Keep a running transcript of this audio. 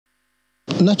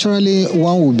naturally,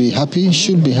 one will be happy,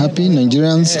 should be happy.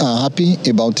 Nigerians are happy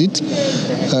about it.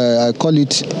 I call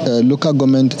it local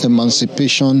government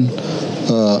emancipation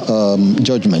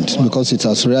judgment, because it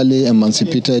has really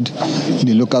emancipated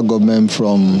the local government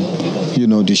from,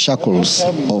 the shackles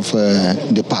of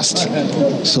the past.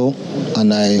 So,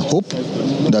 and I hope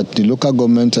that the local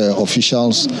government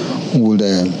officials will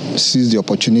seize the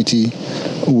opportunity,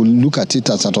 will look at it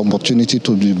as an opportunity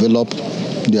to develop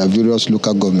their various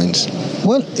local governments.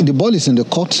 Well, the ball is in the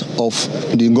court of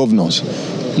the governors.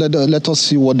 Let us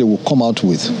see what they will come out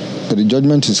with. But the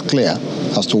judgment is clear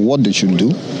as to what they should do.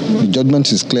 The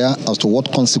judgment is clear as to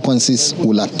what consequences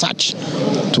will attach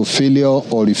to failure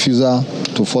or refusal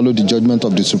to follow the judgment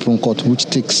of the Supreme Court, which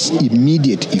takes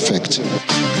immediate effect.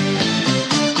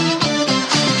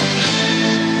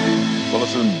 Well,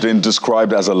 it's been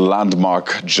described as a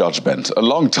landmark judgment. A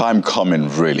long time coming,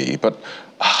 really. But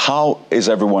how is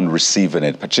everyone receiving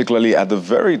it, particularly at the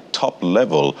very top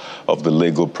level of the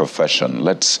legal profession?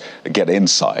 Let's get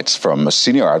insights from a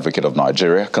senior advocate of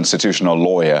Nigeria, constitutional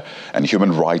lawyer and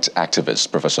human rights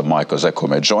activist, Professor Mike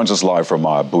Ozekhome, joins us live from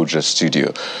our Abuja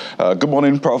studio. Good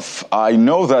morning, Prof. I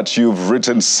know that you've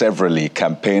written severally,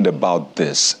 campaigned about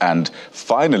this, and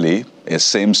finally, it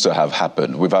seems to have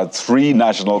happened. We've had 3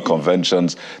 national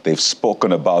conventions. They've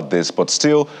spoken about this, but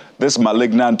still, this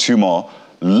malignant tumor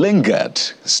lingered,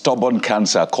 stubborn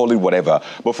cancer, call it whatever.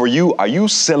 But for you, are you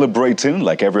celebrating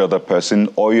like every other person,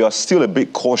 or you are still a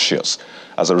bit cautious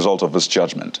as a result of this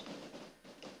judgment?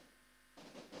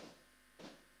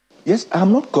 Yes,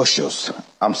 I'm not cautious.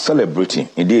 I'm celebrating.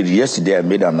 Indeed, yesterday I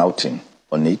made an outing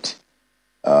on it,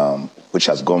 which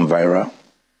has gone viral,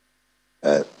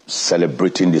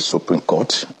 celebrating the Supreme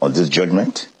Court on this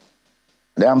judgment.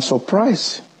 And I'm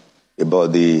surprised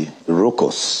about the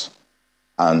raucous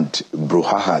and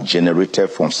brouhaha generated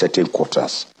from certain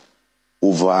quarters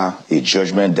over a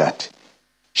judgment that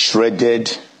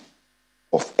shredded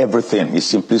of everything is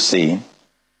simply saying,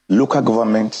 local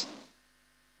government,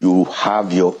 you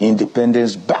have your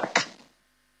independence back.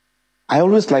 I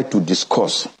always like to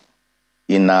discuss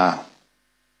in an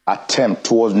attempt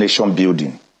towards nation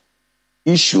building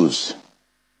issues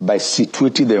by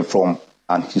situating them from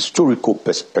an historical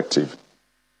perspective.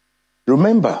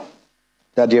 Remember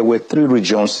that there were 3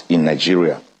 regions in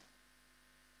Nigeria: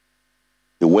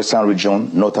 the Western region,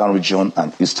 Northern region,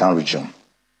 and Eastern region.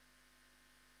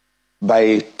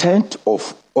 By 10th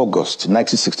of August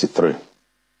 1963,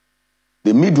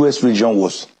 the Midwest region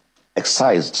was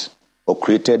excised or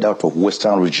created out of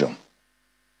Western region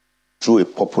through a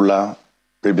popular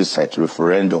plebiscite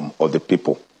referendum of the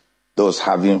people, those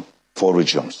having 4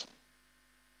 regions.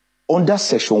 Under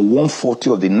Section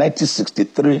 140 of the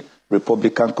 1963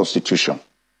 Republican Constitution,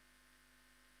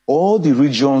 all the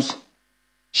regions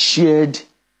shared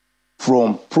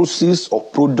from proceeds or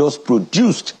products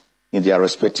produced in their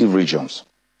respective regions.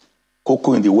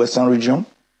 Cocoa in the Western region,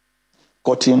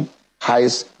 cotton,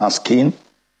 hides and skin,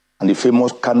 and the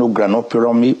famous Kano Granite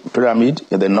Pyramid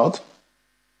in the north,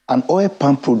 and oil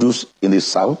palm produce in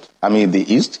the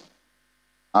east,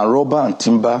 and rubber and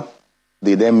timber,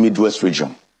 the then Midwest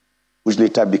region, which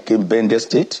later became Bende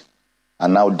State,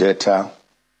 and now Delta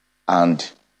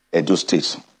and Edo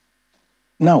State.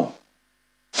 Now,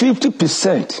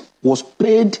 50% was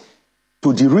paid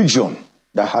to the region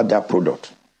that had that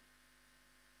product.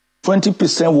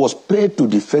 20% was paid to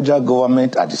the federal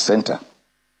government at the center.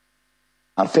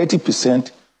 And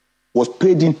 30% was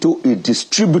paid into a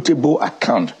distributable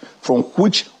account from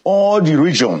which all the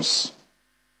regions,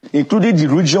 including the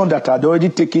region that had already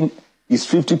taken its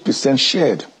 50%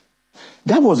 shared.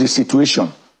 That was the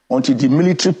situation until the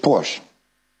military push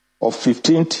of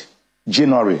 15th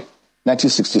January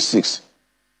 1966,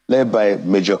 led by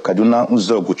Major Kaduna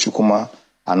Nzogu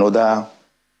and other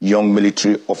young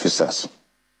military officers.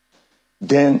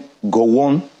 Then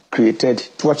Gowon created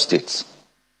 12 states.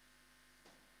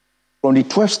 From the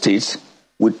 12 states,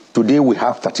 today we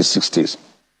have 36 states.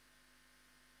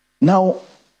 Now,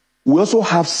 we also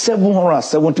have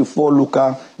 774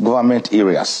 local government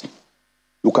areas.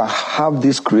 You can have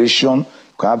this creation, you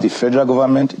can have the federal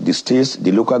government, the states,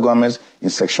 the local governments in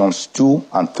sections 2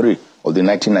 and 3 of the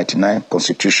 1999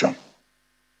 Constitution.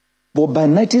 But by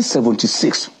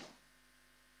 1976,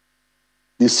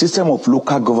 the system of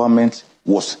local government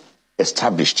was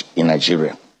established in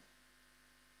Nigeria,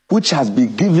 which has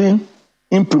been given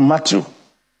imprimatur,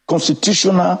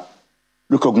 constitutional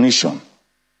recognition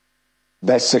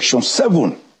by Section 7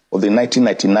 of the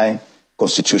 1999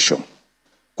 Constitution,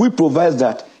 which provides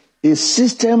that a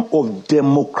system of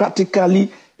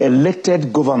democratically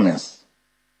elected governments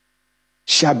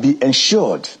shall be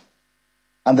ensured,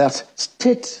 and that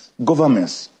state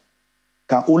governments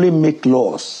can only make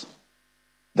laws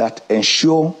that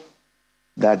ensure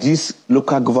that these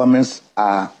local governments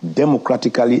are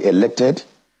democratically elected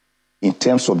in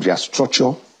terms of their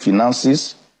structure,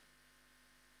 finances,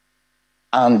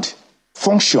 and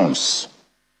functions.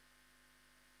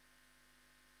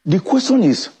 The question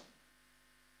is,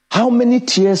 how many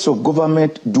tiers of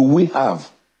government do we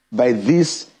have by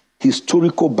this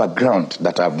historical background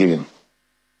that I've given?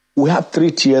 We have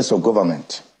 3 tiers of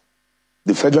government: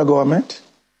 the federal government,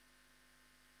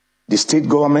 the state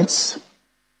governments,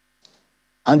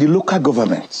 and the local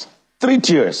governments. 3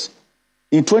 tiers.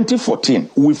 In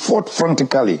 2014, we fought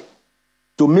frantically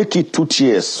to make it 2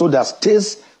 tiers so that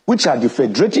states, which are the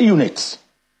federated units,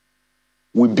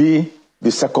 will be the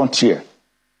 2nd tier.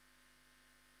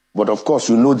 But of course,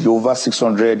 you know the over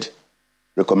 600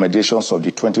 recommendations of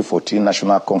the 2014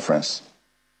 National Conference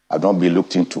have not been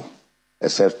looked into,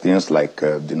 except things like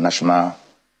the national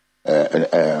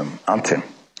anthem,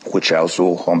 which I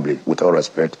also humbly, with all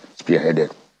respect,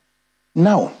 spearheaded.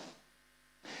 Now,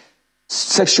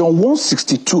 Section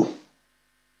 162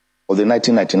 of the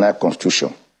 1999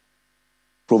 Constitution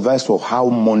provides for how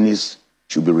monies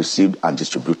should be received and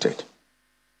distributed.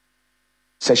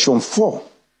 Section 4,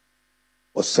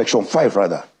 or Section 5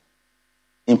 rather,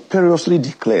 imperiously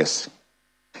declares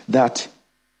that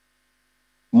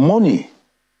money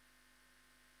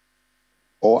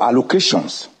or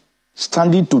allocations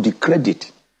standing to the credit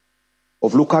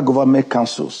of local government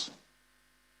councils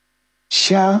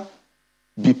shall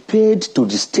be paid to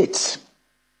the states.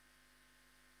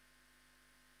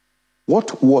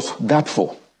 What was that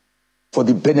for? For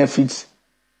the benefits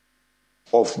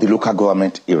of the local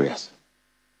government areas.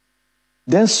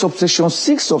 Then subsection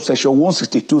 6 of section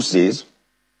 162 says,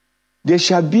 there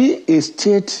shall be a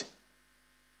state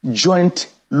joint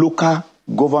local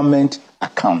government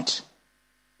account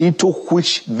into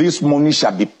which this money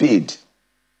shall be paid.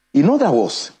 In other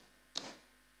words,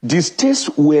 the states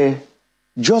were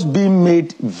just being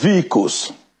made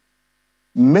vehicles,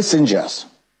 messengers,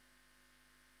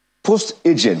 post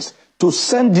agents to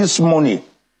send this money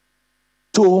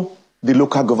to the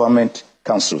local government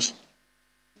councils.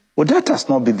 But that has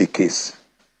not been the case.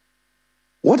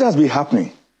 What has been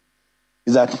happening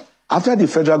is that after the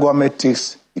federal government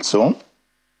takes its own,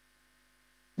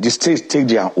 the states take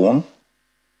their own,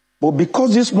 but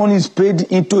because this money is paid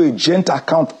into a joint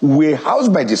account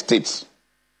warehoused by the states,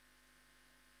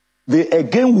 they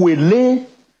again will lay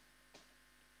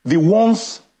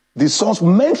the sums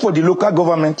meant for the local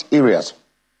government areas.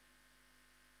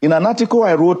 In an article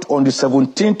I wrote on the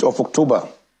 17th of October,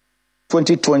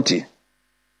 2020,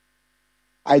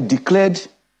 I declared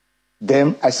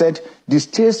them, I said, the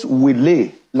states will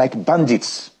lay like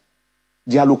bandits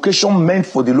the allocation meant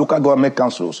for the local government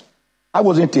councils. I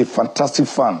wasn't a fantastic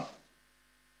fan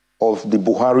of the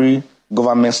Buhari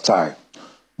government style,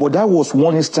 but that was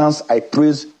one instance I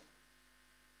praised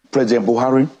President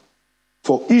Buhari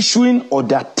for issuing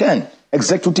Order 10,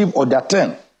 Executive Order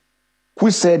 10,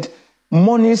 which said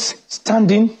monies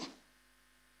standing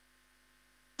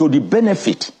to the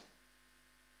benefit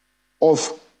of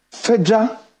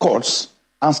federal courts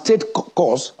and state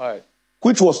courts, right,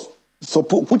 which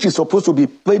is supposed to be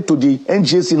paid to the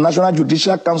NJC, National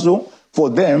Judicial Council, for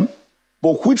them,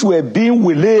 but which were being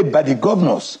waylaid by the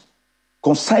governors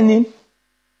concerning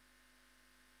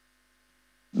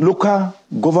local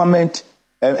government,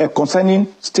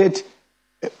 concerning state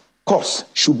courts,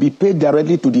 should be paid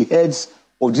directly to the heads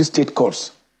of these state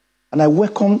courts. And I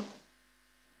welcome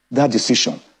that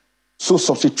decision. So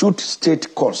substitute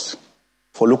state courts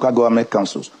for local government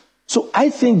councils. So I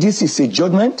think this is a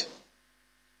judgment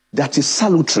that is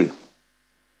salutary,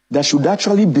 that should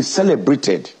actually be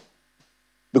celebrated,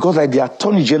 because like the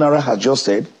Attorney General has just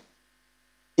said,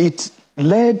 it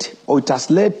has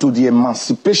led to the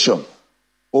emancipation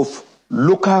of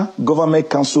local government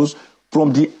councils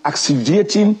from the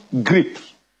asphyxiating grip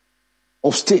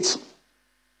of states.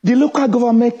 The local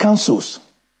government councils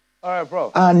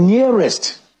are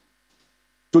nearest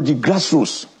to the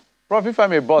grassroots. Prof, if I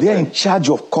may bust they're in charge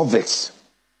of coverts.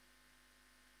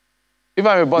 If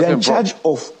I may bust they're in charge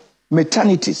of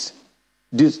maternities,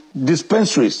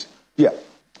 dispensaries. Yeah.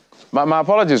 My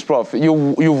apologies, Prof.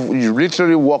 You've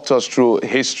literally walked us through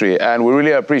history, and we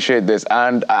really appreciate this.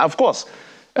 And of course,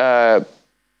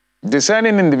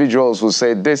 discerning individuals will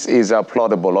say this is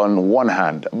applaudable on one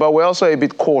hand, but we're also a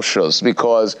bit cautious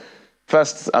because,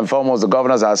 first and foremost, the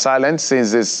governors are silent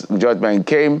since this judgment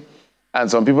came, and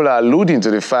some people are alluding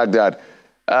to the fact that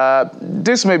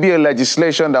this may be a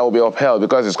legislation that will be upheld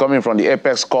because it's coming from the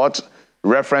apex court,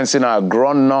 referencing our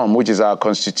grand norm, which is our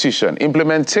constitution.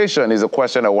 Implementation is a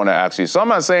question I want to ask you.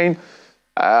 Some are saying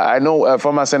I know a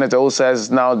former senator who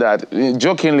says now that,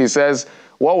 jokingly says,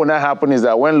 what will not happen is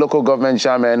that when local government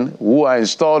chairmen who are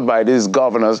installed by these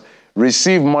governors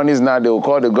receive monies now, they will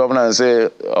call the governor and say,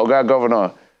 okay,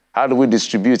 governor, how do we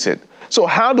distribute it? So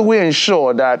how do we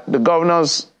ensure that the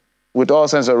governors, with all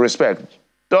sense of respect,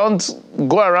 don't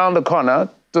go around the corner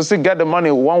to still get the money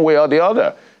one way or the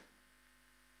other?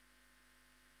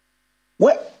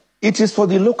 Well, it is for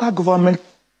the local government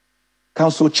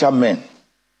council chairmen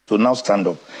to now stand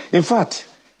up. In fact,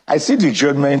 I see the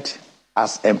judgment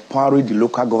as empowering the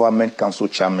local government council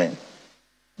chairmen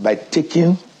by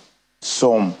taking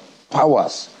some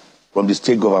powers from the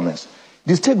state governments.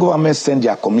 The state governments send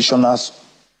their commissioners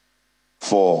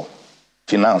for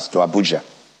finance to Abuja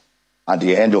at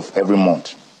the end of every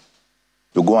month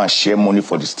to go and share money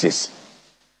for the states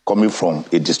coming from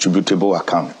a distributable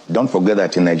account. Don't forget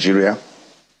that in Nigeria,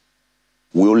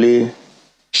 we only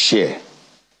share.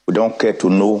 We don't care to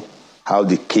know how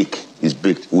the cake is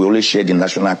baked. We only share the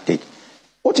national cake.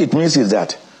 What it means is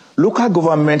that local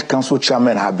government council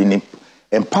chairmen have been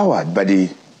empowered by the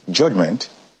judgment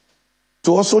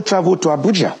to also travel to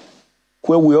Abuja,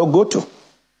 where we all go to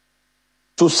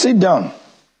sit down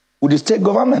with the state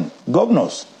government,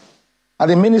 governors, and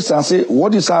the minister and say,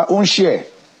 what is our own share?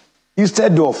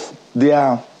 Instead of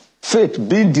their fate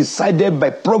being decided by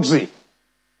proxy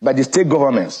by the state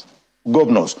governments,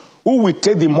 governors, who will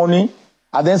take the money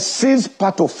and then seize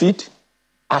part of it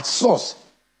at source,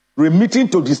 remitting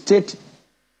to the state,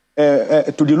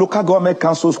 to the local government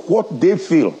councils what they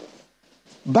feel.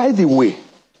 By the way,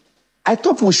 I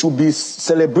thought we should be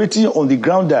celebrating on the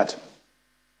ground that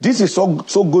this is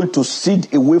so going to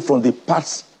cede away from the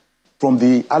parts, from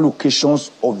the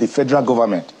allocations of the federal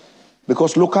government.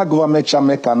 Because local government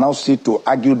chairmen can now sit to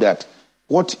argue that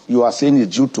what you are saying is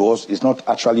due to us is not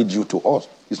actually due to us.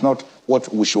 It's not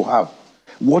what we should have.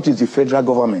 What is the federal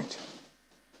government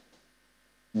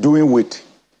doing with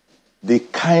the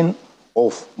kind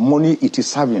of money it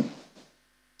is having?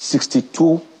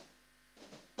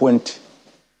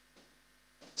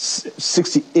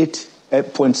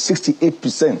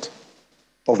 68%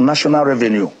 of national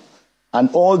revenue, and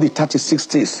all the 36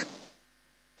 states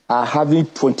are having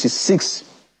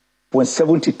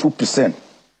 26.72%,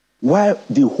 while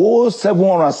the whole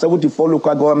 774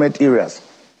 local government areas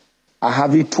are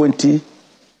having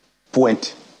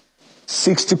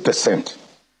 20.60%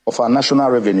 of our national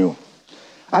revenue.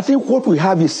 I think what we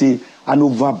have is an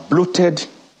over-bloated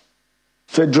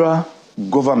federal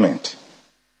government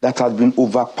that has been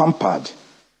over-pampered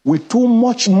with too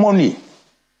much money.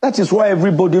 That is why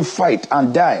everybody fight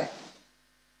and die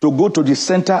to go to the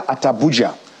center at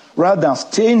Abuja rather than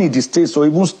staying in the states or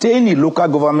even staying in local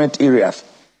government areas.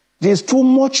 There's too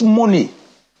much money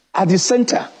at the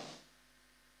center.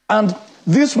 And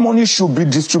this money should be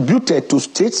distributed to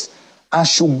states and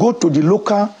should go to the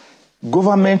local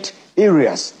government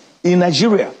areas in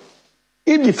Nigeria.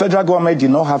 If the federal government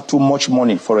did not have too much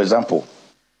money, for example,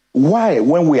 why,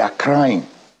 when we are crying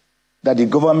that the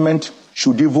government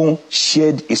should even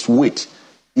shed its weight,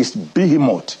 its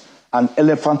behemoth and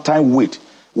elephantine weight,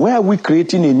 why are we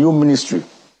creating a new ministry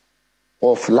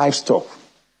of livestock?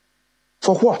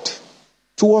 For what?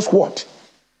 Towards what?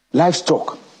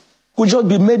 Livestock could just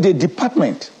be made a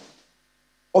department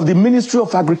of the Ministry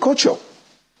of Agriculture.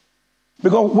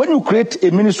 Because when you create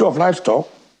a Ministry of Livestock,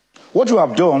 what you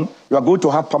have done, you are going to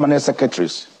have permanent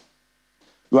secretaries.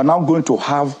 You are now going to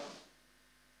have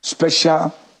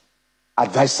special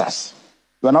advisors.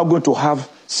 You are now going to have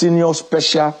senior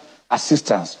special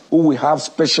assistants, who will have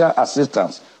special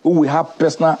assistants, who will have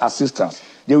personal assistants.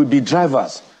 There will be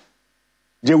drivers.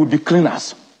 There will be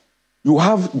cleaners. You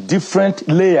have different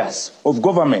layers of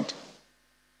government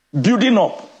building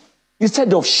up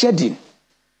instead of shedding.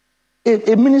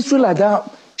 A ministry like that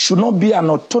should not be an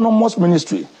autonomous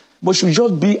ministry, but should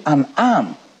just be an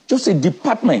arm, just a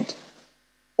department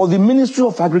of the Ministry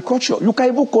of Agriculture. You can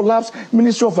even collapse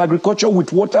Ministry of Agriculture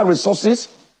with water resources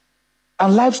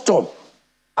and livestock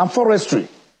and forestry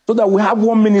so that we have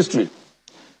one ministry.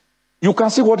 You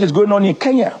can see what is going on in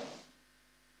Kenya.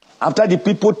 After the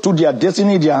people took their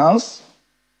destiny in their hands,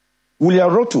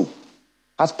 William Ruto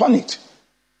has panicked.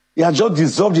 He has just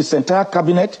dissolved his entire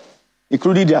cabinet,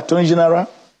 including the Attorney General,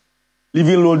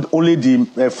 leaving only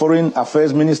the Foreign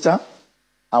Affairs Minister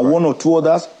and one or two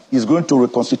others. Is going to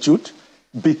reconstitute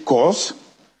because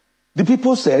the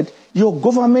people said, your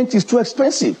government is too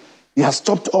expensive. He has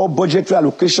stopped all budgetary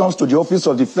allocations to the office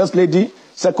of the First Lady,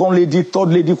 Second Lady, Third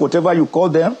Lady, whatever you call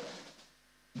them,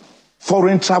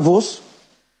 foreign travels,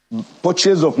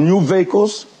 purchase of new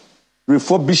vehicles,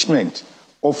 refurbishment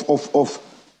of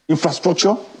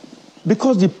infrastructure,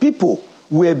 because the people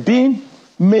were being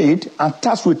made and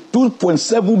tasked with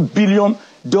 $2.7 billion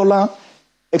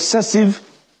excessive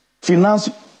finance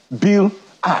bill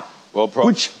act,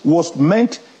 which was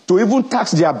meant to even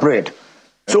tax their bread.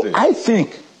 So I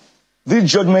think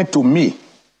this judgment, to me,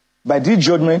 by this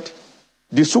judgment,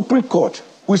 the Supreme Court,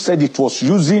 which said it was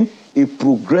using a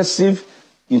progressive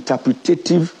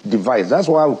interpretative device. That's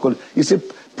why I would call it. It's a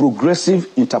progressive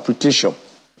interpretation.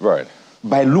 Right.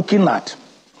 By looking at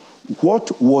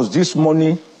what was this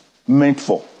money meant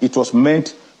for. It was meant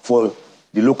for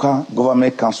the local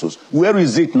government councils. Where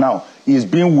is it now? It's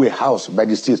being warehoused by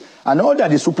the states. And all that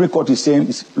the Supreme Court is saying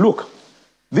is, look,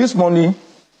 this money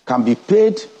can be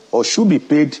paid or should be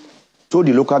paid to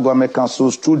the local government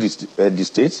councils through the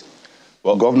states,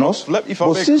 governors.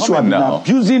 But since you have been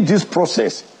abusing this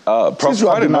process, since you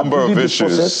have been abusing this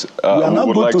process, we are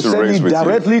now going to send it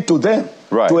directly to them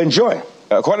to enjoy.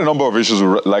 Quite a number of issues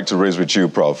we'd like to raise with you,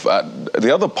 Prof.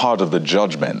 The other part of the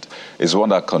judgment is one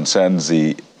that concerns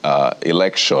the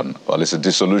election, well, it's a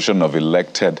dissolution of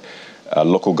elected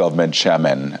local government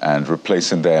chairmen and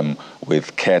replacing them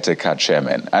with caretaker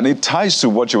chairmen. And it ties to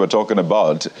what you were talking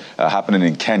about happening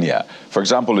in Kenya. For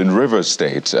example, in Rivers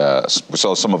State, we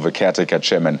saw some of the caretaker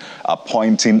chairmen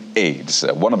appointing aides.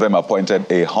 One of them appointed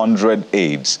 100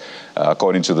 aides,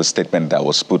 according to the statement that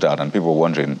was put out. And people were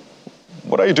wondering,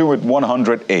 what are you doing with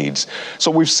 100 aides? So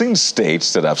we've seen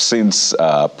states that have since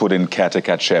put in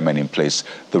caretaker chairmen in place.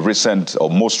 The recent,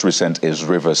 or most recent, is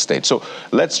Rivers State. So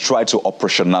let's try to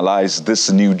operationalize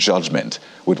this new judgment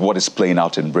with what is playing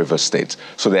out in Rivers State.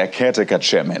 So they are caretaker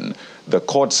chairmen. The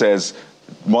court says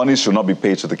money should not be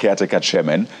paid to the caretaker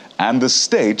chairman, and the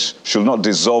state should not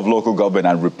dissolve local government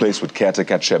and replace with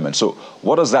caretaker chairmen. So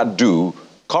what does that do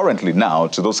currently now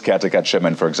to those caretaker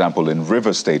chairmen, for example, in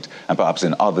Rivers State and perhaps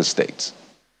in other states?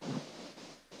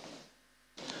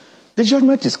 The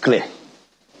judgment is clear.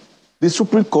 The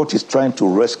Supreme Court is trying to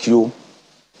rescue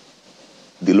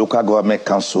the local government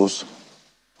councils,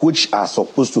 which are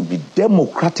supposed to be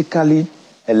democratically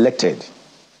elected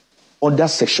under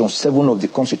Section 7 of the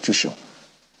Constitution.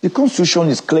 The Constitution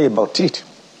is clear about it,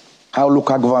 how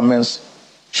local governments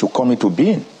should come into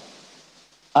being.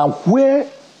 And where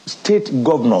state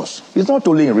governors, it's not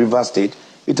only in Rivers State,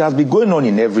 it has been going on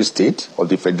in every state of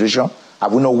the Federation.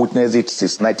 Have we not witnessed it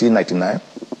since 1999?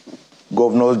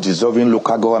 Governors dissolving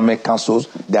local government councils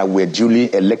that were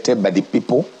duly elected by the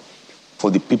people,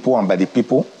 for the people and by the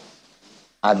people,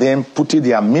 and then putting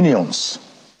their minions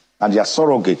and their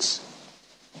surrogates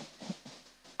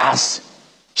as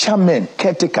chairman,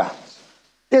 caretaker.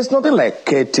 There's nothing like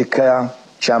caretaker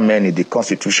chairman in the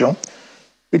Constitution.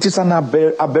 It is an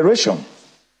aberration.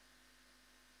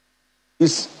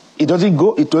 It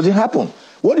doesn't happen.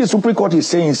 What the Supreme Court is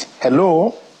saying is,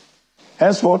 hello,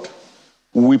 henceforth,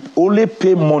 we only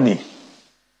pay money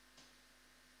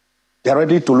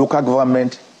directly to local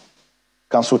government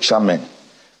council chairmen.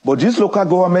 But these local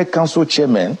government council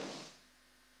chairmen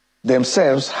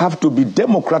themselves have to be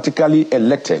democratically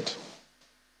elected,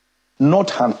 not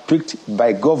handpicked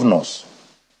by governors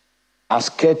as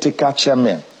caretaker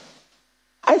chairmen.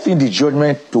 I think the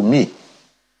judgment, to me,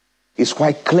 is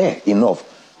quite clear enough.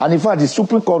 And in fact, the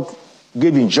Supreme Court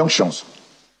gave injunctions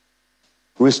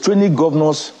restraining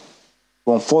governors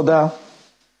from further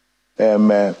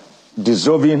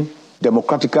dissolving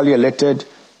democratically elected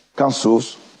council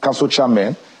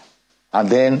chairmen and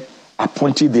then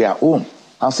appointing their own,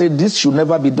 and said this should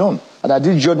never be done and that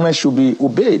this judgment should be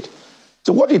obeyed.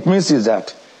 So what it means is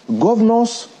that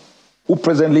governors who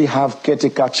presently have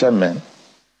caretaker chairmen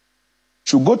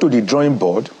should go to the drawing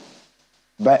board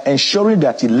by ensuring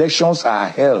that elections are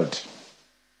held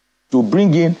to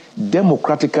bring in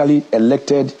democratically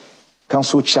elected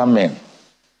council chairmen,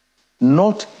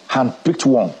 not handpicked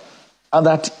one, and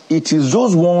that it is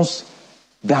those ones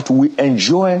that will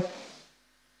enjoy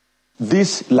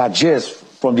this largesse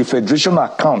from the Federation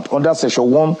account under Section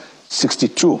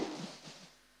 162,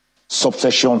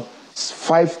 subsection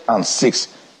 5 and 6.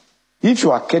 If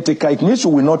you are caretaker, it means you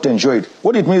will not enjoy it.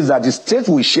 What it means is that the state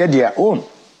will share their own.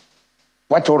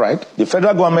 Quite all right. The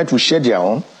federal government will share their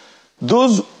own.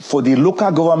 Those for the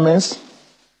local governments,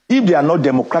 if they are not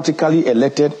democratically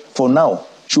elected for now,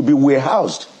 should be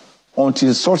warehoused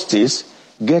until such states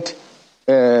get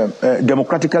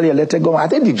democratically elected government. I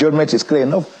think the judgment is clear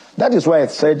enough. That is why I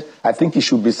said I think it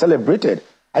should be celebrated.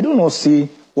 I do not see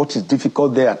what is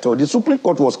difficult there at all. The Supreme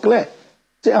Court was clear.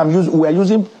 Say we are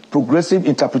using progressive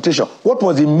interpretation. What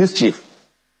was the mischief?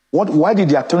 Why did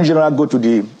the Attorney General go to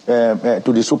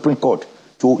the Supreme Court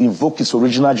to invoke its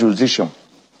original jurisdiction?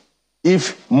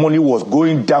 If money was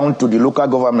going down to the local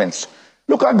governments.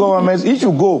 Local governments, if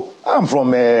you go, I'm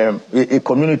from a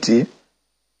community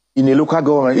in a local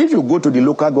government, if you go to the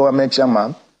local government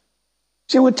chairman,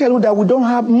 she will tell you that we don't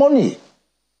have money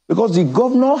because the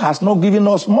governor has not given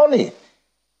us money,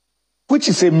 which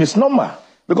is a misnomer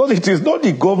because it is not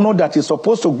the governor that is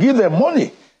supposed to give them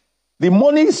money. The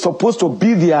money is supposed to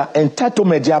be their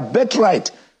entitlement, their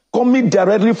birthright, coming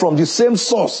directly from the same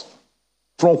source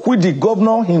from which the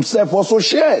governor himself also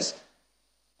shares.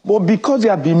 But because they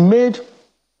have been made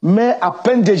mere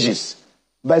appendages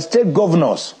by state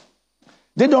governors,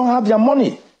 they don't have their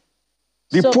money.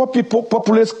 The poor people,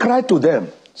 populace cry to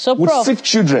them with sick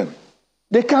children.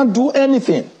 They can't do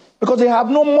anything because they have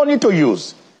no money to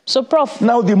use. So, Prof.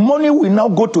 Now the money will now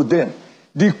go to them.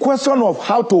 The question of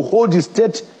how to hold the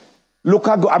state, the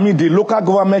local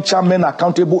government chairmen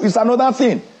accountable is another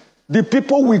thing. The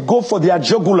people will go for their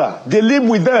jugular. They live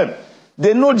with them.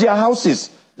 They know their houses.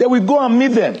 They will go and meet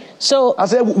them. So I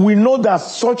said, we know that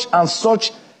such and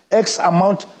such X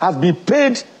amount has been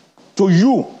paid to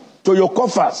you, to your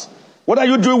coffers. What are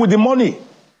you doing with the money?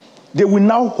 They will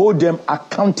now hold them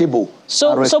accountable.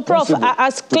 So Prof,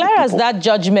 as clear as that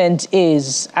judgment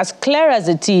is, as clear as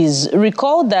it is,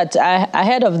 recall that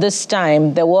ahead of this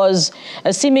time, there was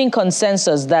a seeming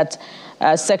consensus that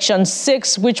Section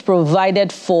 6, which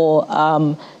provided for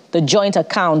the joint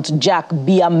account, Jack,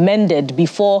 be amended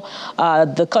before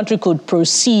the country could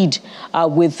proceed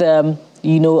with,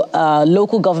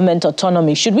 local government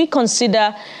autonomy. Should we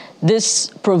consider this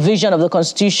provision of the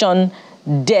Constitution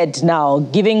dead now,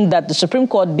 given that the Supreme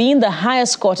Court, being the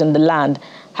highest court in the land,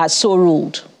 has so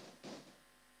ruled?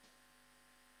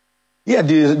 Yeah,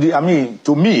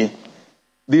 to me,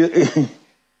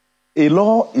 a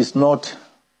law is not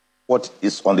what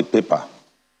is on the paper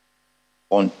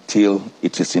until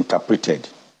it is interpreted.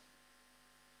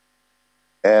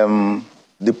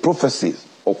 The prophecies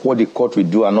of what the court will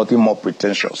do are nothing more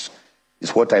pretentious.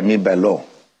 Is what I mean by law.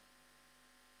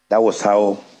 That was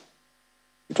how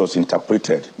it was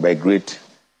interpreted by great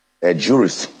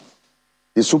jurists.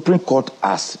 The Supreme Court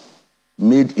has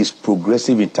made its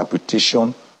progressive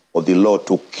interpretation of the law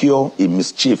to cure a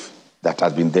mischief that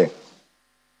has been there.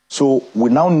 So we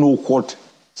now know what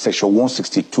Section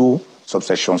 162,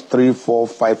 subsections 3, 4,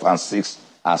 5, and 6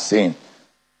 are saying.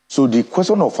 So the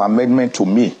question of amendment to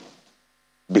me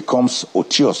becomes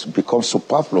odious, becomes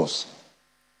superfluous.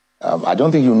 I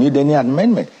don't think you need any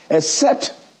amendment,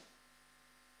 except,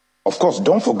 of course,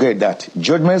 don't forget that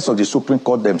judgments of the Supreme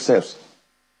Court themselves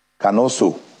can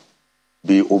also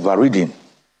be overridden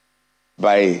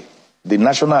by the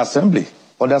National Assembly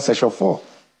under Section 4,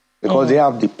 because they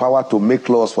have the power to make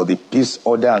laws for the peace,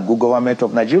 order, and good government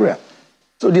of Nigeria.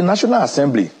 So the National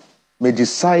Assembly may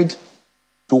decide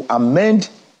to amend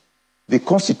the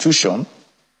Constitution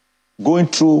going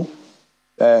through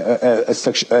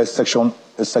Section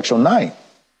 9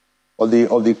 of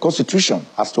the Constitution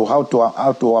as to how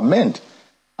to amend.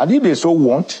 And if they so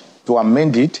want to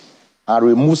amend it and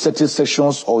remove certain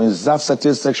sections or insert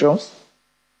certain sections,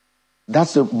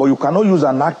 but you cannot use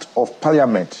an act of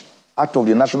Parliament, act of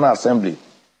the National Assembly,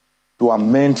 to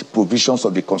amend provisions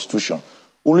of the Constitution.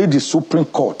 Only the Supreme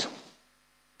Court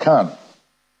can,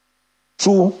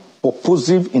 through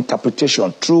purposive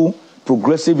interpretation, through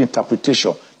progressive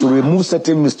interpretation, to remove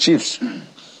certain mischiefs,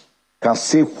 can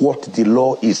say what the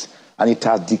law is. And it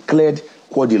has declared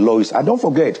what the law is. And don't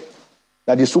forget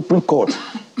that the Supreme Court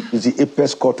is the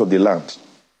apex court of the land.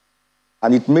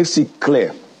 And it makes it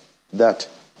clear that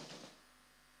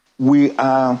we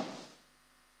are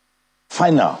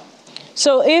final.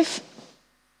 So if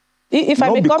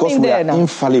I may come in there now.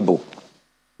 Infallible.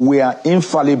 We are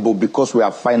infallible because we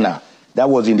are final. That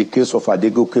was in the case of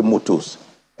Ozekhome Motors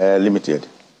Limited.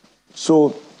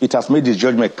 So it has made this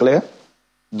judgment clear.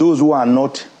 Those who are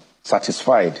not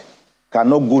satisfied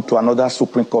cannot go to another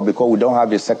Supreme Court because we don't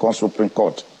have a second Supreme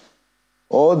Court.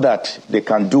 All that they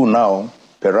can do now,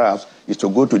 perhaps, is to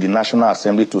go to the National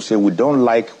Assembly to say, we don't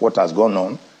like what has gone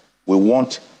on. We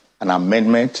want an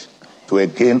amendment to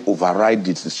again override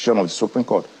the decision of the Supreme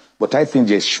Court. But I think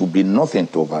there should be nothing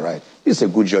to override. It's a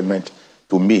good judgment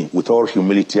to me, with all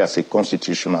humility as a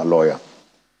constitutional lawyer.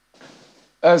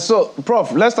 So,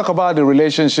 Prof, let's talk about the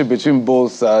relationship between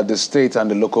both the state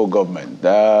and the local government.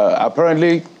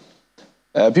 Apparently,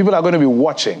 people are going to be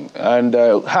watching. And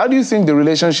how do you think the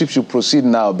relationship should proceed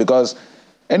now? Because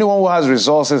anyone who has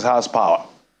resources has power.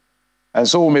 And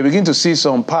so we may begin to see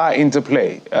some power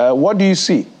interplay. What do you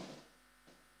see?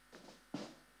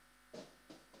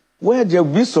 Well, there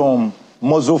will be some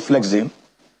muzzle flexing.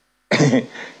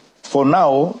 For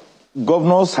now,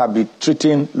 governors have been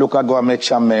treating local government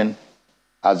chairmen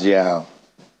as their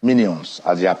minions,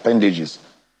 as their appendages.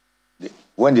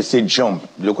 When they say jump,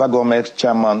 the local government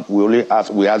chairman, we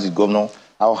ask the governor,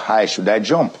 how high should I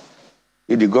jump?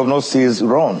 If the governor says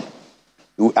run,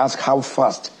 you ask how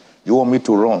fast you want me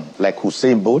to run, like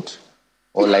Usain Bolt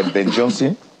or like Ben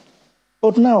Johnson.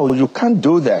 But now you can't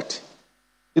do that.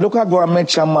 The local government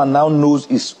chairman now knows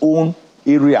his own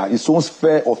area, his own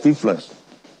sphere of influence.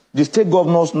 The state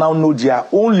governors now know their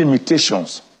own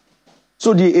limitations.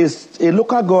 So a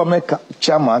local government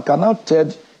chairman can now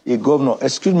tell a governor,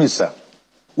 excuse me, sir,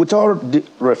 with all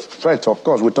respect, of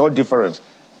course, with all difference,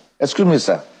 excuse me,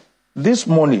 sir, this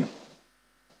money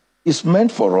is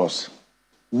meant for us.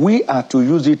 We are to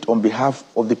use it on behalf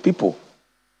of the people.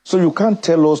 So you can't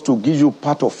tell us to give you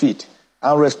part of it.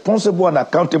 I'm responsible and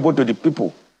accountable to the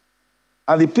people.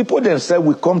 And the people themselves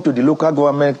will come to the local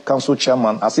government council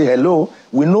chairman and say, hello,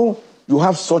 we know you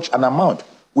have such an amount.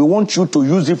 We want you to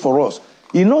use it for us.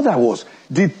 In other words,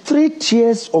 the 3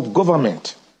 tiers of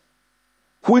government,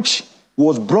 which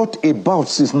was brought about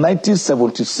since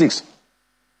 1976,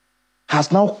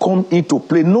 has now come into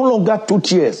play. No longer 2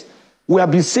 tiers. We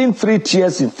have been seeing 3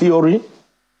 tiers in theory,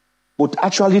 but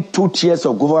actually 2 tiers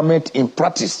of government in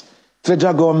practice,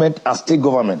 federal government and state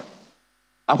government.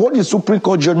 And what the Supreme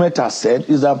Court judgment has said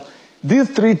is that these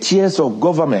 3 tiers of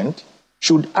government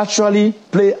should actually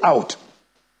play out,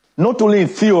 not only in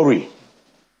theory,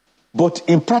 but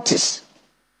in practice.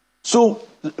 So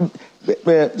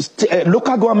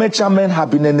local government chairmen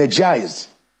have been energized.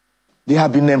 They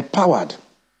have been empowered.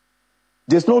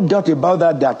 There's no doubt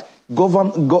about that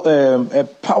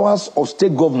powers of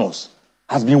state governors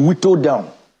has been whittled down.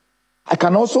 I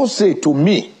can also say, to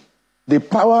me, the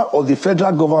power of the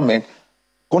federal government,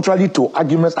 contrary to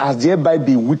arguments, has thereby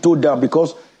been whittled down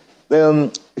because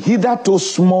hitherto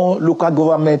small local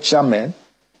government chairmen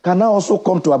can now also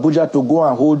come to Abuja to go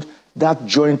and hold that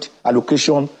joint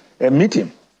allocation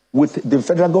meeting with the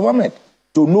federal government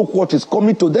to know what is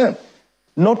coming to them,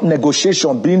 not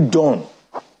negotiation being done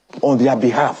on their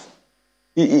behalf.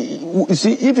 You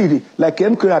see, if it, like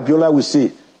MK Abiola will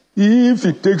say, if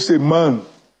it takes a man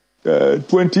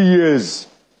 20 years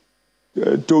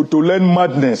to learn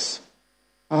madness,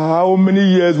 how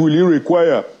many years will he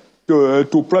require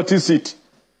to practice it?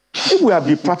 If we have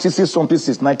been practicing something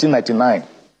since 1999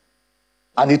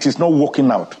 and it is not working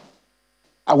out,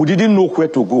 and we didn't know where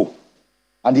to go,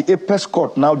 and the Apex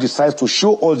Court now decides to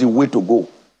show us the way to go,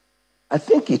 I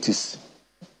think it is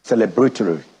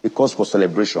celebratory, a cause for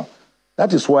celebration.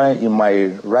 That is why in my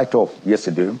write-up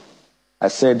yesterday, I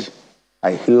said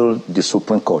I hail the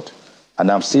Supreme Court.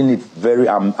 And I'm saying it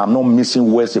I'm not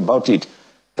missing words about it,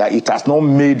 that it has not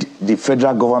made the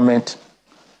federal government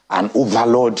an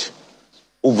overlord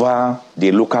over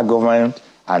the local government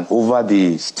and over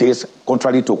the states,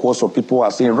 contrary to what some people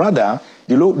are saying. Rather,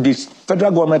 the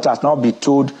federal government has now been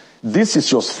told, this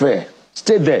is your sphere,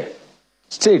 stay there.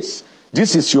 States,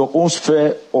 this is your own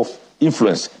sphere of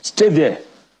influence, stay there.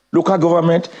 Local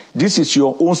government, this is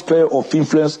your own sphere of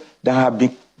influence that have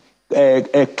been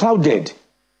clouded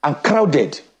and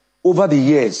crowded over the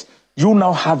years. You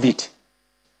now have it.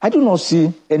 I do not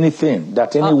see anything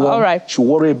that anyone should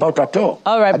worry about at all.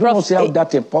 I do not see how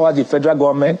that empowers the federal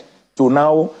government to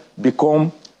now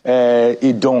become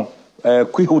a Don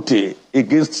Quixote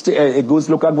against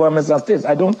local governments and states.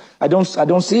 I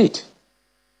don't see it.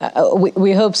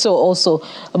 We hope so also.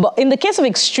 But in the case of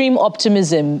extreme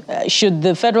optimism, should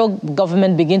the federal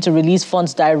government begin to release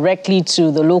funds directly to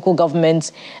the local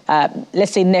governments,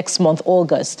 let's say next month,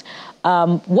 August,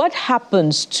 what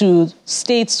happens to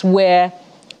states where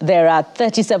there are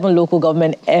 37 local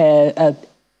government,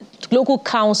 local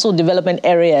council development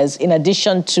areas in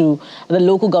addition to the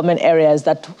local government areas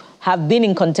that have been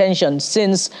in contention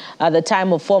since the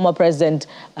time of former President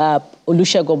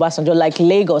Olusegun Obasanjo, like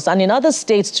Lagos, and in other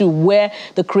states too, where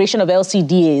the creation of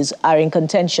LCDAs are in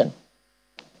contention?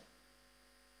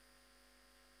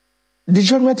 The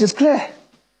judgment is clear.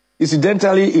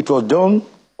 Incidentally, it was done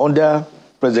under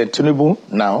President Tinubu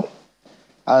now,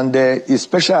 and his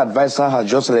special advisor has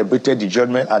just celebrated the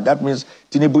judgment, and that means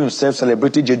Tinubu himself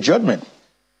celebrated the judgment.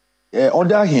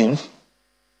 Under him,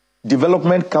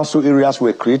 development council areas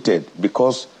were created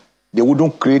because they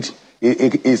wouldn't create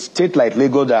a state like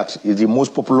Lagos, that is the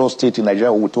most populous state in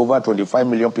Nigeria with over 25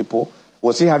 million people,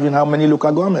 was he having how many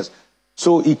local governments?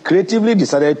 So he creatively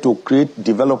decided to create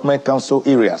development council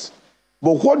areas.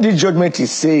 But what this judgment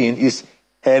is saying is,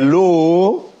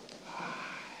 hello,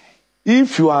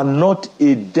 if you are not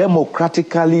a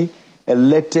democratically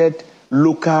elected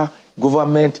local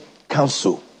government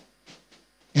council,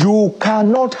 you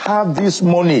cannot have this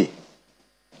money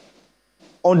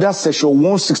under Section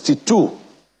 162,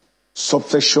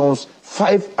 subsections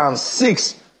 5 and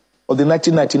 6 of the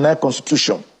 1999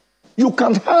 Constitution. You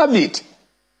can't have it.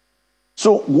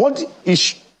 So what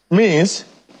it means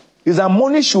is that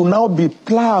money should now be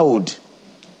plowed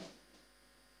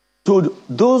to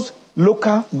those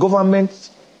local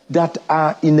governments that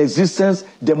are in existence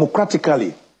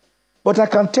democratically. But I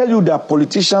can tell you that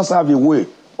politicians have a way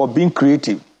of being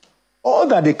creative. All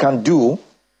that they can do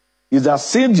is that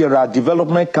since there are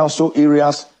development council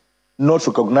areas not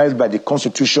recognized by the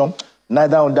Constitution,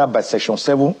 neither under by Section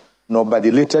 7, nor by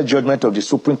the latest judgment of the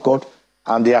Supreme Court,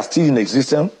 and they are still in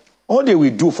existence, all they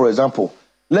will do, for example,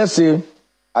 let's say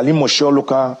Alimosho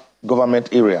local government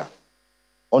area,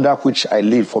 under which I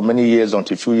lived for many years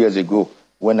until a few years ago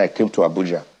when I came to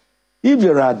Abuja. If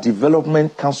there are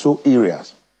development council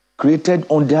areas created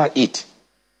under it,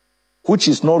 which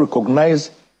is not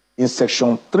recognized in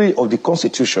Section 3 of the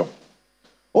Constitution,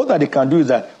 all that they can do is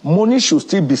that money should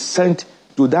still be sent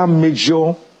to that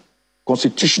major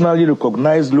constitutionally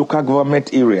recognized local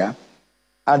government area,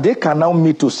 and they can now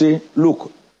meet to say,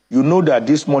 look, you know that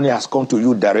this money has come to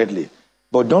you directly,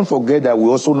 but don't forget that we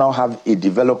also now have a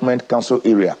development council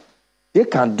area. They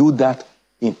can do that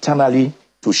internally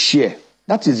to share.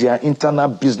 That is their internal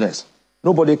business.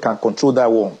 Nobody can control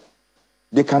that one.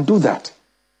 They can do that.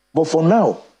 But for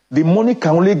now, the money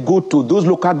can only go to those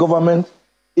local government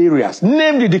areas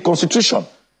named in the Constitution.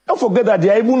 Don't forget that they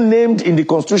are even named in the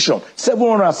Constitution.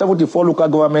 774 local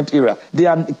government areas. They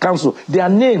are council. They are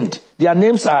named. Their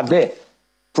names are there.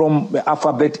 From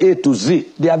alphabet A to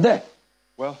Z. They are there.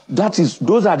 Well,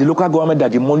 those are the local government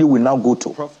that the money will now go to.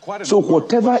 Prof, so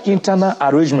whatever internal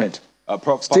arrangement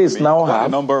states now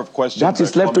have, that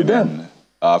is left to them.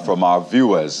 From our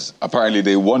viewers, apparently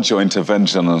they want your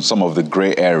intervention on some of the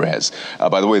gray areas.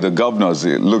 By the way, the governors,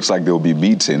 it looks like they'll be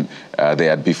meeting. They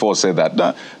had before said that,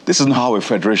 no, this isn't how a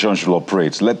federation should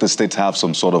operate. Let the states have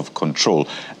some sort of control.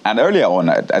 And earlier on,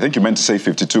 I think you meant to say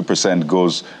 52%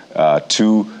 goes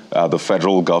to the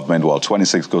federal government, while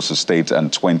 26 goes to state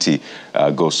and 20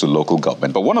 goes to local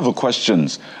government. But one of the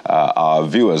questions our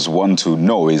viewers want to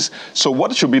know is, so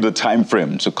what should be the time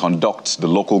frame to conduct the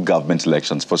local government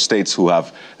elections for states who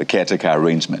have the caretaker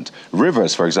arrangement?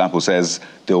 Rivers, for example, says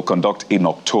they'll conduct in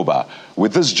October.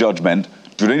 With this judgment,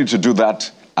 do they need to do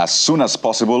that as soon as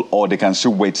possible, or they can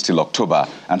still wait till October?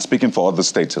 And speaking for other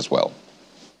states as well.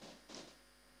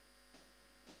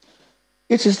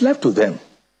 It is left to them.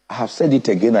 I have said it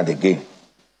again and again.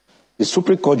 The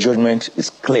Supreme Court judgment is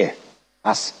clear,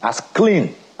 as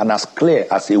clean and as clear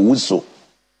as a whistle.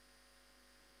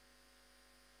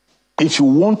 If you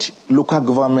want local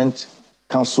government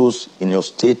councils in your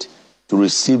state to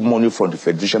receive money from the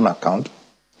federation account,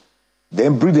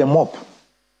 then bring them up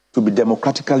to be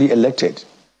democratically elected.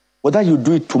 Whether you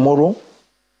do it tomorrow,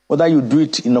 whether you do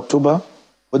it in October,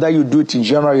 whether you do it in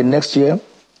January next year,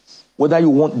 whether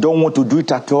you don't want to do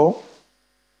it at all,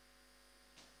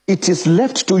 it is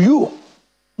left to you.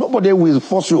 Nobody will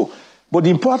force you. But the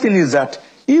important thing is that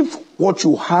if what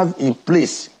you have in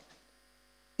place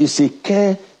is a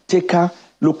caretaker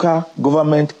local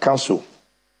government council,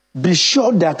 be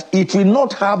sure that it will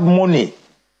not have money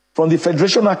from the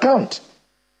federation account.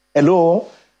 Hello?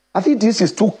 I think this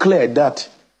is too clear that,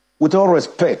 with all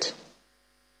respect,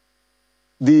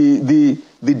 the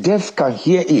deaf can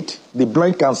hear it, the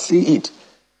blind can see it,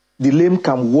 the lame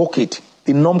can walk it,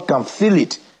 the numb can feel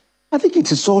it. I think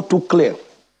it is all too clear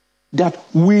that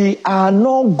we are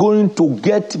not going to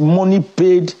get money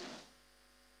paid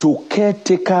to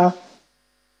caretaker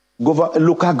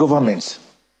local governments.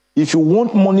 If you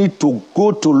want money to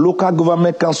go to local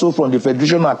government council from the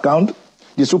federation account,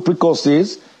 the Supreme Court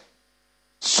says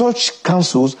such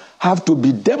councils have to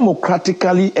be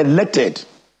democratically elected.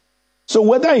 So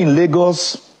whether in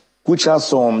Lagos, which has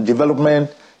some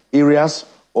development areas,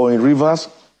 or in Rivers,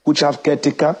 which have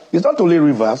caretaker, it's not only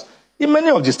Rivers. In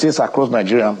many of the states across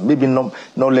Nigeria, maybe no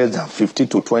less than 50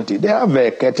 to 20, they have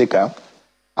a caretaker.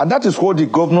 And that is what the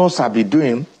governors have been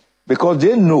doing, because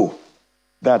they know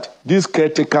that these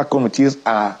caretaker committees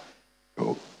are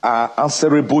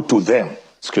answerable to them.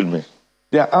 Excuse me.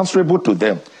 They are answerable to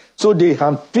them. So they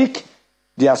handpick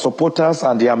their supporters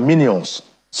and their minions,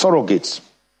 surrogates,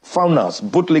 founders,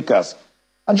 bootlickers,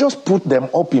 and just put them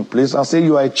up in place and say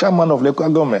you are a chairman of local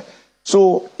government.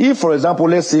 So if, for example,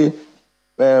 let's say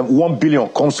 1 billion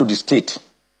comes to the state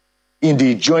in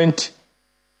the joint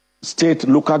state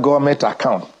local government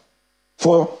account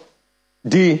for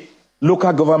the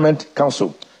local government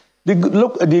council,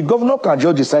 the governor can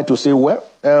just decide to say, well,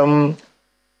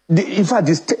 in fact,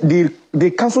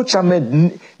 the council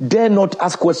chairman dare not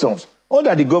ask questions. All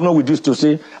that the governor will do is to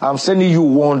say, I'm sending you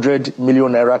 100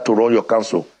 million naira to run your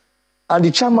council. And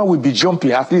the chairman will be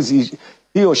jumping. At least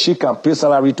he or she can pay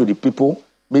salary to the people,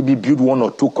 maybe build 1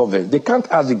 or 2 covers. They can't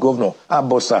ask the governor,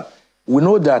 but sir, We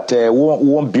know that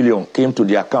 1 billion came to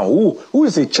the account. Who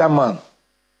is a chairman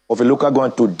of a local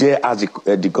government to dare ask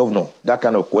the governor that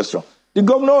kind of question? The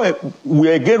governor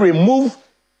will again remove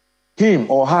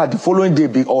him or her the following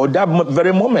day or that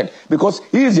very moment, because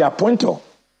he is the appointer.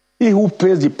 He who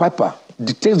pays the piper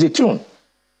dictates the tune.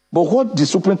 But what the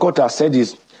Supreme Court has said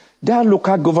is that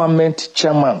local government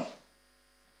chairman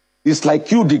is like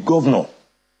you, the governor.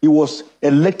 He was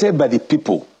elected by the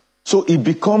people. So it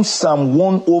becomes Psalm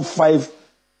 105,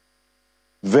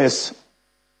 verse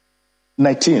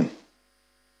 19.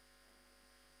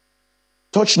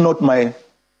 Touch not my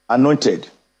anointed.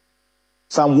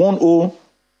 Psalm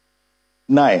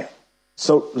 109.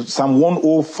 So Psalm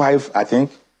 105, I think,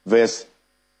 verse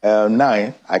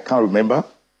 9. I can't remember.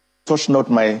 Touch not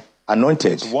my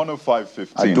anointed.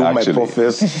 105:15. I do my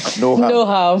prophets no harm. No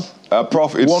harm.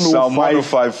 Prof, it's Psalm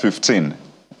 105:15.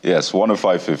 Yes,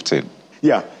 105:15.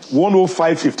 Yeah,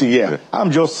 105:15. Yeah, I'm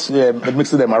just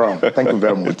mixing them around. Thank you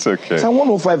very much. It's okay. Psalm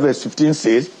 105 verse 15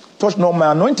 says, "Touch not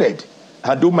my anointed,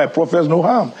 and do my prophets no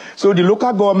harm." So the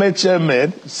local government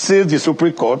chairman says the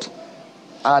Supreme Court,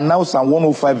 and now Psalm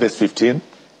 105 verse 15,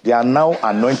 they are now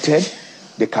anointed.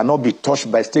 They cannot be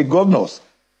touched by state governors.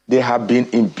 They have been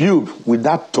imbued with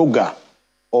that toga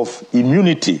of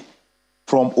immunity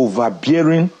from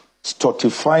overbearing,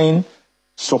 stultifying,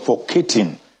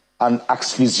 suffocating, and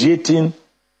asphyxiating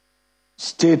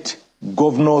state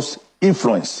governors'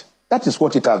 influence. That is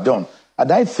what it has done.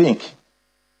 And I think,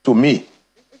 to me,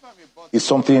 it's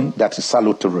something that is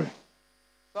salutary.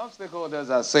 Some stakeholders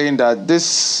are saying that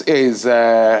this is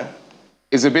a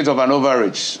bit of an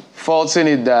overreach, faulting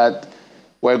it that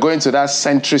we're going to that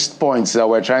centrist point that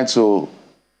we're trying to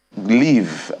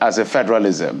leave as a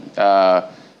federalism.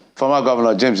 Former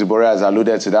Governor James Ibore has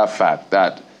alluded to that fact,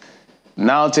 that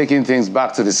now taking things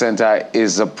back to the center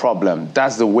is a problem.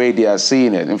 That's the way they are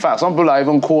seeing it. In fact, some people are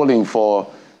even calling for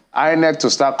INEC to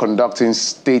start conducting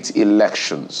state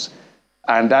elections.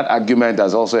 And that argument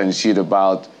has also ensued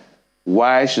about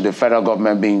why should the federal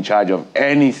government be in charge of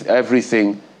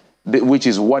everything, which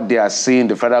is what they are seeing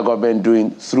the federal government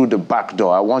doing through the back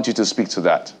door. I want you to speak to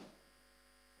that.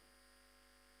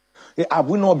 I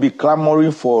will not be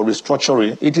clamoring for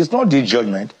restructuring. It is not this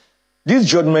judgment. This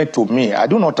judgment, to me, I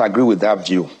do not agree with that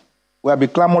view. We have been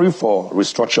clamoring for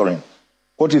restructuring.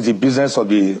 What is the business of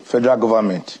the federal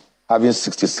government having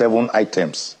 67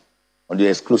 items on the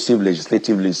exclusive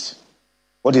legislative list?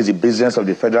 What is the business of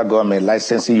the federal government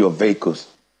licensing your vehicles,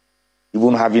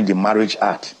 even having the Marriage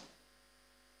Act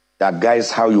that guides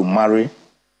how you marry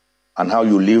and how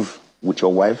you live with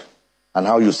your wife and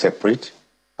how you separate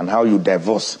and how you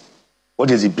divorce?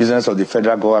 What is the business of the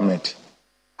federal government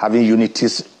having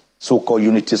unities, so-called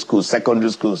unity schools,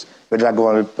 secondary schools, federal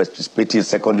government participating in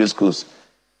secondary schools,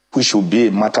 which should be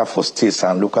a matter for states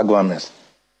and local governments?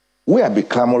 We have been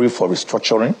clamoring for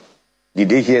restructuring. Did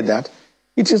they hear that?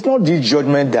 It is not the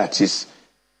judgment that is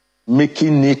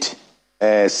making it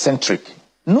centric.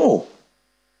 No.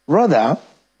 Rather,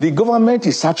 the government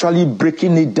is actually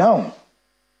breaking it down.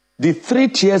 The 3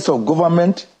 tiers of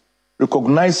government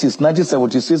recognized since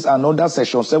 1976 and under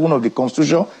Section 7 of the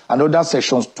Constitution and under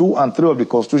Sections 2 and 3 of the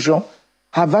Constitution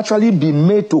have actually been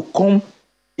made to come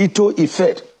into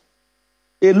effect.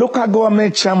 A local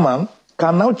government chairman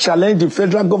can now challenge the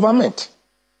federal government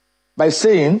by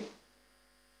saying,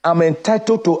 I'm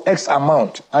entitled to X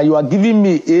amount and you are giving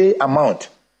me A amount.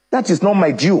 That is not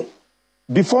my due.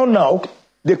 Before now,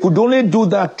 they could only do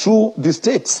that through the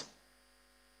states.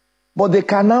 But they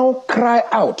can now cry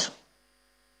out.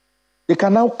 They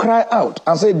can now cry out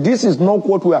and say, this is not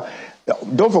what we are.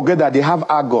 Don't forget that they have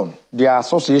ARGON, their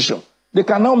association. They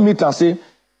can now meet and say,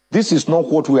 this is not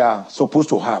what we are supposed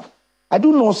to have. I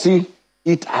do not see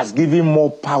it as giving more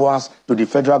powers to the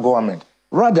federal government.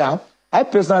 Rather, I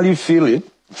personally feel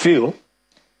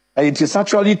that it is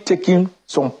actually taking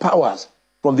some powers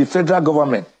from the federal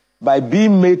government by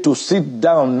being made to sit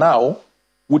down now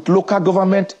with local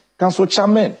government council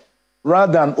chairmen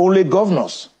rather than only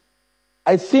governors.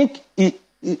 I think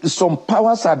some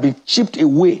powers have been chipped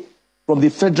away from the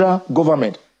federal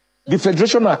government. The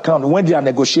federation account, when they are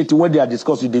negotiating, when they are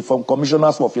discussing with the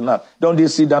commissioners for finance, don't they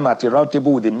sit down at a round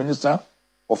table with the minister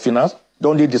of finance?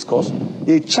 Don't they discuss?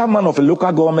 A chairman of a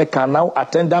local government can now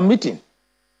attend that meeting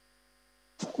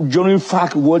during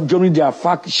their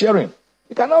FAAC sharing.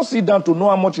 You can now sit down to know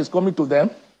how much is coming to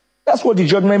them. That's what the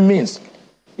judgment means.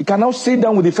 You can now sit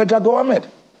down with the federal government.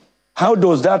 How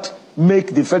does that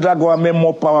make the federal government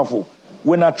more powerful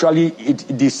when actually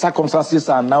the circumstances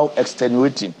are now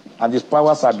extenuating and these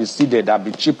powers have been ceded, have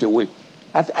been chipped away?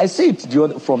 I see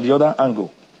it from the other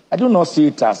angle. I do not see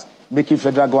it as making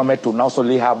federal government to now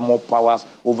suddenly have more powers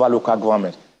over local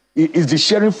government. is the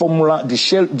sharing formula. The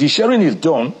sharing is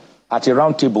done at a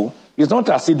round table. It's not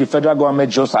as if the federal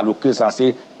government just allocates and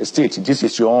say, state, this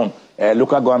is your own.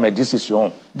 Local government, this is your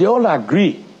own. They all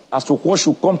agree as to what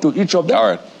should come to each of them. All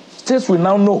right. States will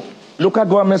now know. Local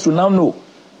governments will now know.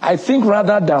 I think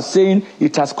rather than saying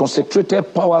it has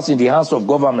concentrated powers in the hands of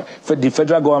government, for the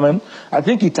federal government, I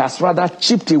think it has rather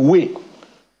chipped away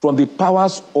from the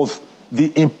powers of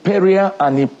the imperial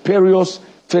and imperious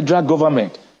federal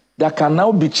government that can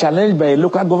now be challenged by a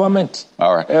local government.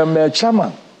 All right.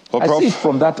 Chairman, well, I see it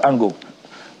from that angle.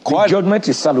 The judgment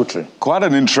is salutary. Quite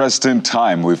an interesting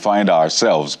time we find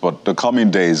ourselves, but the coming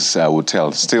days will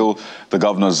tell. Still, the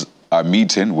governors are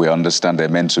meeting. We understand they're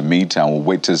meant to meet, and we'll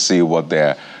wait to see what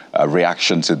their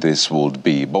reaction to this would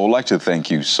be. But we'd like to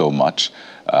thank you so much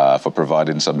for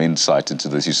providing some insight into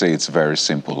this. You say it's very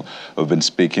simple. We've been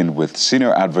speaking with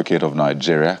Senior Advocate of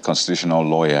Nigeria, constitutional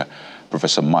lawyer,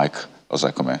 Professor Mike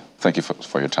Ozekhome. Thank you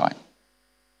for your time.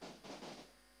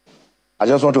 I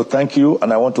just want to thank you,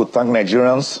 and I want to thank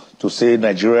Nigerians to say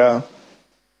Nigeria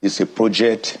is a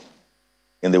project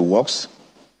in the works,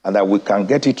 and that we can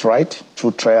get it right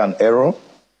through trial and error.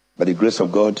 By the grace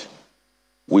of God,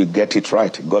 we'll get it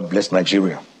right. God bless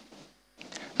Nigeria.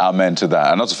 Amen to that.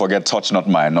 And not to forget, touch not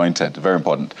my anointed. Very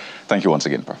important. Thank you once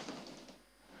again, Prof.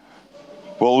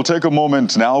 Well, we'll take a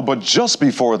moment now, but just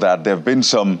before that, there have been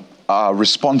some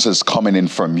responses coming in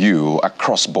from you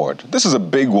across board. This is a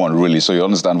big one, really, so you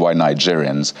understand why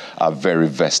Nigerians are very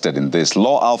vested in this.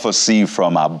 Law Alpha C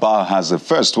from Aba has the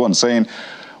first one saying,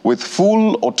 with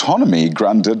full autonomy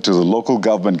granted to the local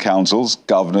government councils,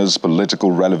 governors'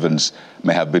 political relevance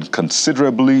may have been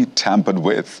considerably tampered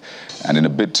with. And in a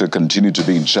bid to continue to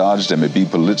be in charge, there may be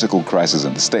political crisis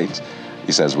in the state.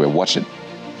 He says, we're watching.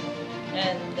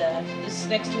 And this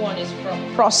next one is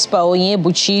from Prosper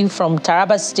Onyebuchi from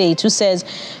Taraba State, who says,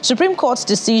 Supreme Court's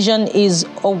decision is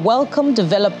a welcome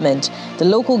development. The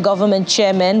local government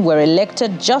chairmen were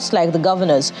elected just like the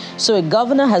governors, so a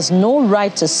governor has no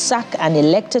right to sack an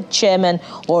elected chairman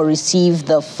or receive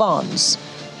the funds.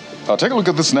 Take a look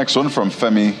at this next one from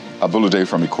Femi Abulude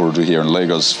from Ikorodu here in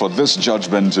Lagos. For this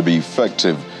judgment to be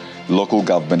effective, local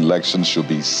government elections should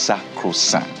be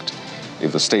sacrosanct.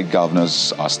 If the state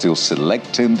governors are still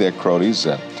selecting their cronies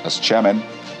as chairman,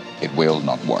 it will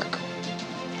not work.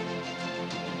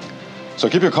 So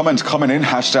keep your comments coming in,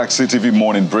 hashtag CTV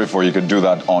Morning Brief, or you can do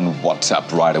that on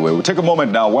WhatsApp right away. We'll take a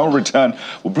moment now. When we return,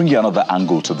 we'll bring you another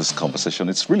angle to this conversation.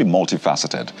 It's really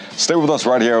multifaceted. Stay with us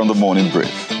right here on the Morning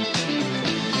Brief.